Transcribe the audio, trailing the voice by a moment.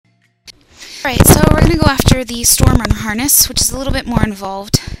Alright, so we're going to go after the Storm Run harness, which is a little bit more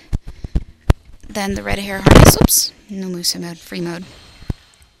involved than the Red Hair harness. Oops, no Musa mode, free mode.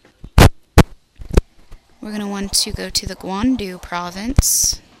 We're going to want to go to the Guandu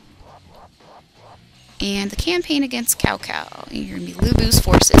province and the campaign against Cao Cao. You're going to be Lu Bu's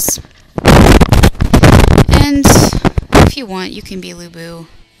forces. And if you want, you can be Lu Bu.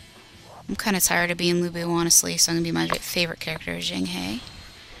 I'm kind of tired of being Lu Bu, honestly, so I'm going to be my favorite character, Zhang He.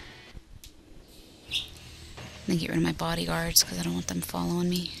 Then get rid of my bodyguards because I don't want them following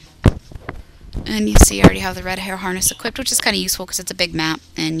me. And you see I already have the red hair harness equipped, which is kind of useful because it's a big map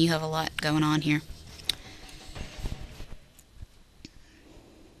and you have a lot going on here.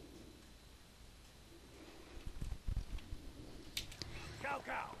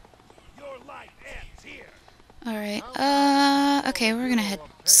 Alright, okay, we're gonna head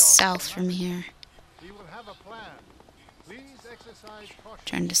south from here.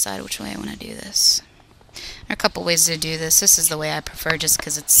 Trying to decide which way I want to do this. There are a couple ways to do this. This is the way I prefer just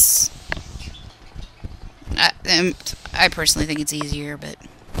because it's... I personally think it's easier, but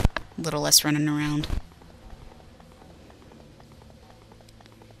a little less running around.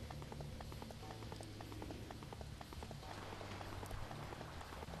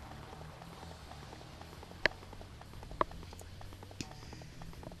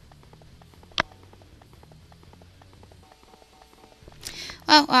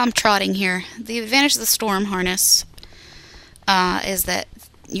 Well, I'm trotting here. The advantage of the Storm harness is that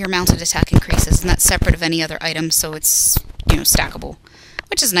your mounted attack increases, and that's separate of any other item, so it's, you know, stackable.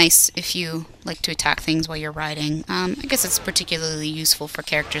 Which is nice if you like to attack things while you're riding. I guess it's particularly useful for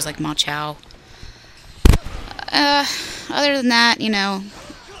characters like Ma Chao. Other than that, you know,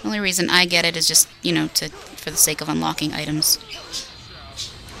 the only reason I get it is just, you know, for the sake of unlocking items.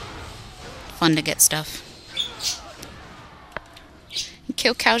 Fun to get stuff.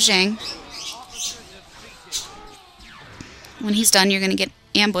 Kill Cao Zhang. When he's done, you're going to get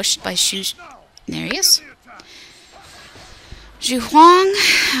ambushed by There he is. Xiahou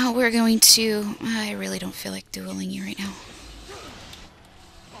Yuang. We're going to... I really don't feel like dueling you right now.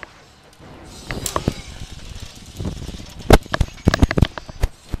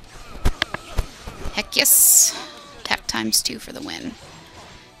 Heck yes. Attack ×2 for the win.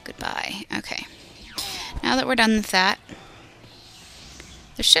 Goodbye. Okay. Now that we're done with that,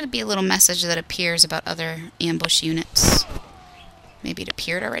 there should be a little message that appears about other ambush units. Maybe it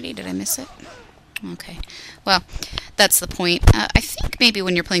appeared already? Did I miss it? Okay. Well, that's the point. I think maybe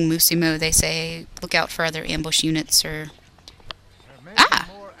when you're playing Musu mode, they say, look out for other ambush units, or... Ah!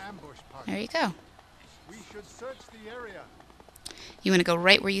 There you go. You want to go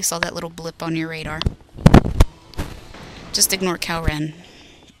right where you saw that little blip on your radar. Just ignore Cao Ren.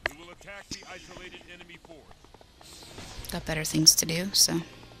 Got better things to do, so...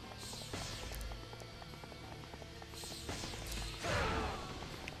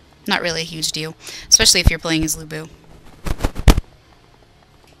 Not really a huge deal, especially if you're playing as Lu Bu.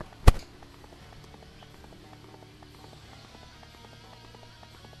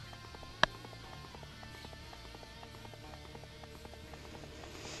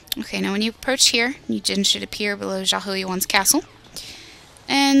 Okay, now when you approach here, Yue Jin should appear below Xiahou Yuan's castle.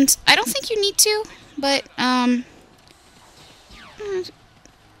 And I don't think you need to, but, I'm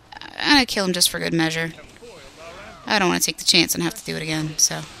gonna kill him just for good measure. I don't want to take the chance and have to do it again,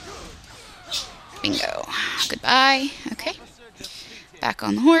 so... Bingo. Goodbye. Okay. Back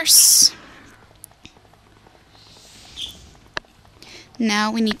on the horse.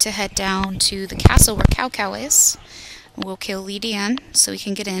 Now we need to head down to the castle where Cao Cao is. We'll kill Li Dian so we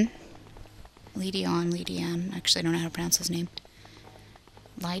can get in. Li Dian. Actually, I don't know how to pronounce his name.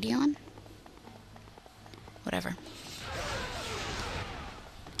 Li Dian? Whatever.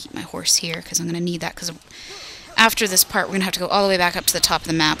 Keep my horse here because I'm going to need that, because after this part we're going to have to go all the way back up to the top of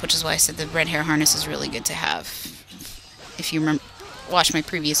the map, which is why I said the red hair harness is really good to have. If you remember, watch my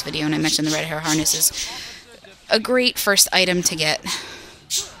previous video and I mentioned the red hair harness is a great first item to get,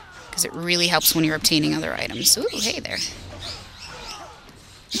 because it really helps when you're obtaining other items. Ooh, hey there.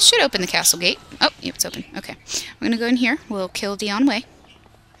 It should open the castle gate. Oh, yep, it's open. Okay. We're going to go in here. We'll kill Dian Wei.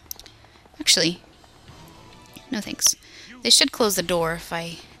 Actually, no thanks. They should close the door if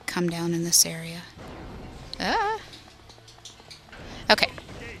I come down in this area. Ah. Okay.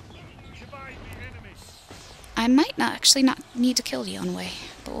 I might not need to kill Dian Wei,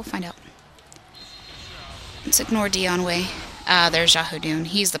 but we'll find out. Let's ignore Dian Wei. There's Xiahou Dun.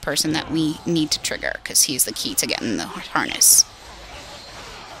 He's the person that we need to trigger, because he's the key to getting the harness.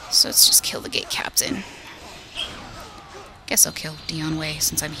 So let's just kill the gate captain. Guess I'll kill Dian Wei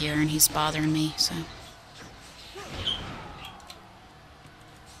since I'm here and he's bothering me, so...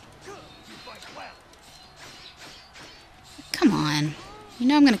 come on. You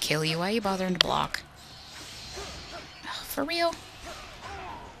know I'm gonna kill you. Why are you bothering to block? Oh, for real?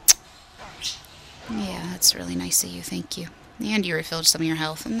 Yeah, that's really nice of you. Thank you. And you refilled some of your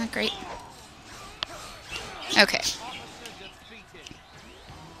health. Isn't that great? Okay.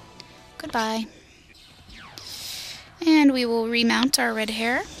 Goodbye. And we will remount our red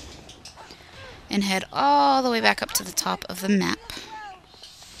hair and head all the way back up to the top of the map.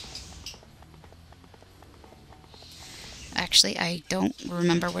 Actually, I don't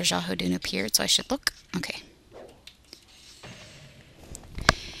remember where Xiahou Dun appeared, so I should look. Okay.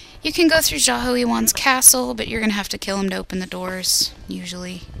 You can go through Xiahou Yuan's castle, but you're going to have to kill him to open the doors,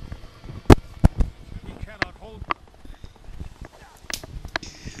 usually.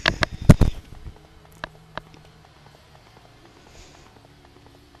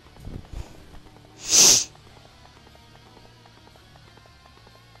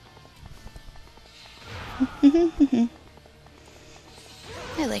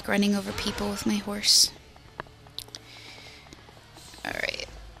 I like running over people with my horse. Alright.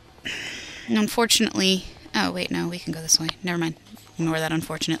 And unfortunately... Oh, wait, no, we can go this way. Never mind. Ignore that,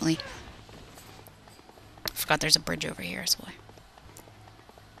 unfortunately. I forgot there's a bridge over here as well.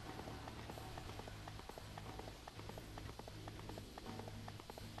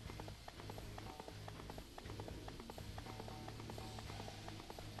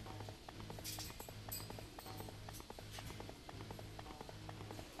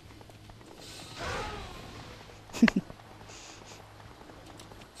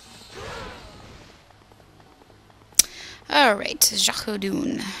 Alright, Xiahou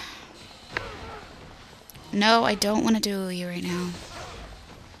Dun. No, I don't want to do you right now.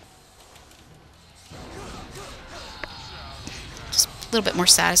 Just a little bit more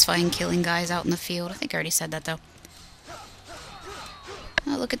satisfying killing guys out in the field. I think I already said that, though.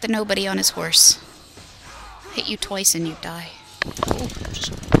 Oh, look at the nobody on his horse. Hit you twice and you die. Ooh.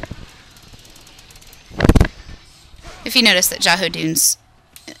 If you notice that Xiahou Dun's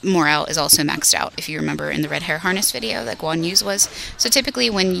morale is also maxed out, if you remember in the red hair harness video that Guan Yu's was. So typically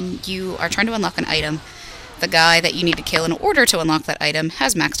when you are trying to unlock an item, the guy that you need to kill in order to unlock that item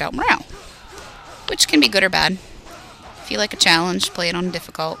has maxed out morale. Which can be good or bad. If you like a challenge, play it on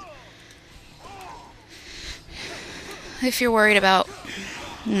difficult. If you're worried about,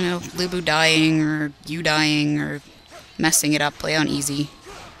 you know, Lu Bu dying or you dying or messing it up, play on easy.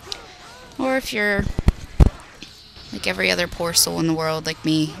 Or if you're like every other poor soul in the world, like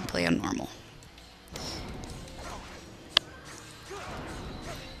me, play on normal.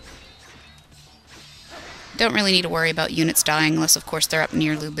 Don't really need to worry about units dying, unless of course they're up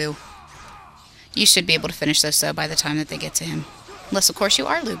near Lu Bu. You should be able to finish this though by the time that they get to him. Unless of course you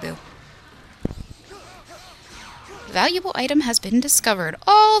are Lu Bu. Valuable item has been discovered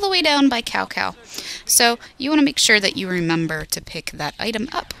all the way down by Cao Cao. So you want to make sure that you remember to pick that item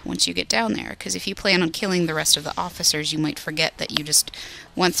up once you get down there, because if you plan on killing the rest of the officers, you might forget that you just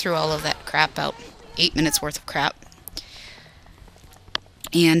went through all of that crap, about 8 minutes worth of crap.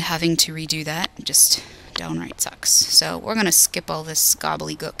 And having to redo that just downright sucks. So we're going to skip all this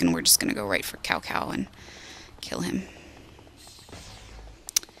gobbledygook and we're just going to go right for Cao Cao and kill him.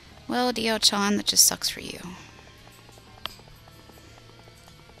 Well, Dio Chan, that just sucks for you.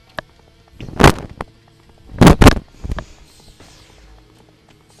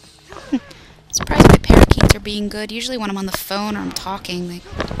 Surprised my parakeets are being good. Usually when I'm on the phone or I'm talking, they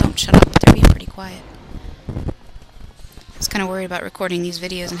don't shut up, but they're being pretty quiet. I was kind of worried about recording these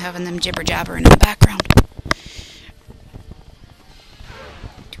videos and having them jibber-jabbering in the background.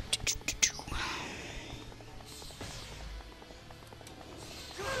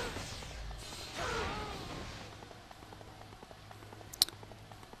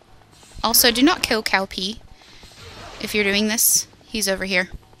 Also, do not kill Cao Pi if you're doing this. He's over here.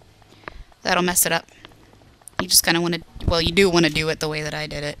 That'll mess it up. You just kind of want to... Well, you do want to do it the way that I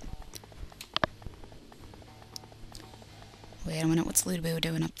did it. Wait a minute, what's Lu Bu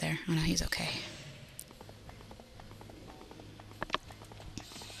doing up there? Oh no, he's okay.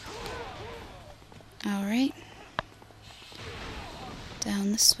 Alright.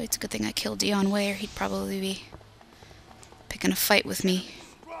 Down this way. It's a good thing I killed Dion Wei, or he'd probably be picking a fight with me.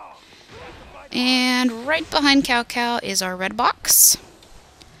 And right behind Cao Cao is our red box.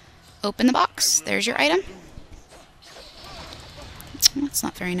 Open the box. There's your item. That's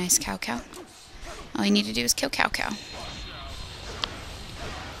not very nice, Cao Cao. All you need to do is kill Cao Cao.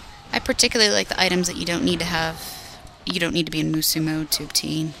 I particularly like the items that you don't need to have. You don't need to be in Musu mode to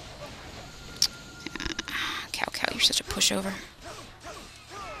obtain. Cao Cao, you're such a pushover.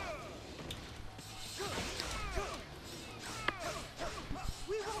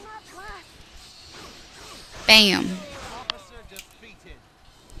 Bam.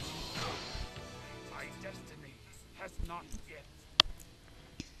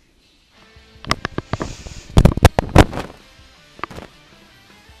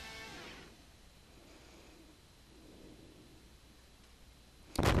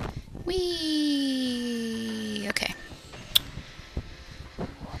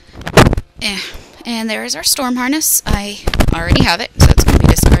 And there is our storm harness. I already have it, so it's going to be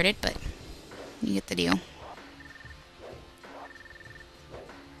discarded, but you get the deal.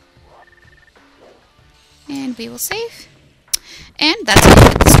 And we will save. And that's how you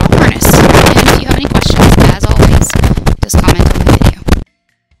get the storm harness. And if you have any questions, as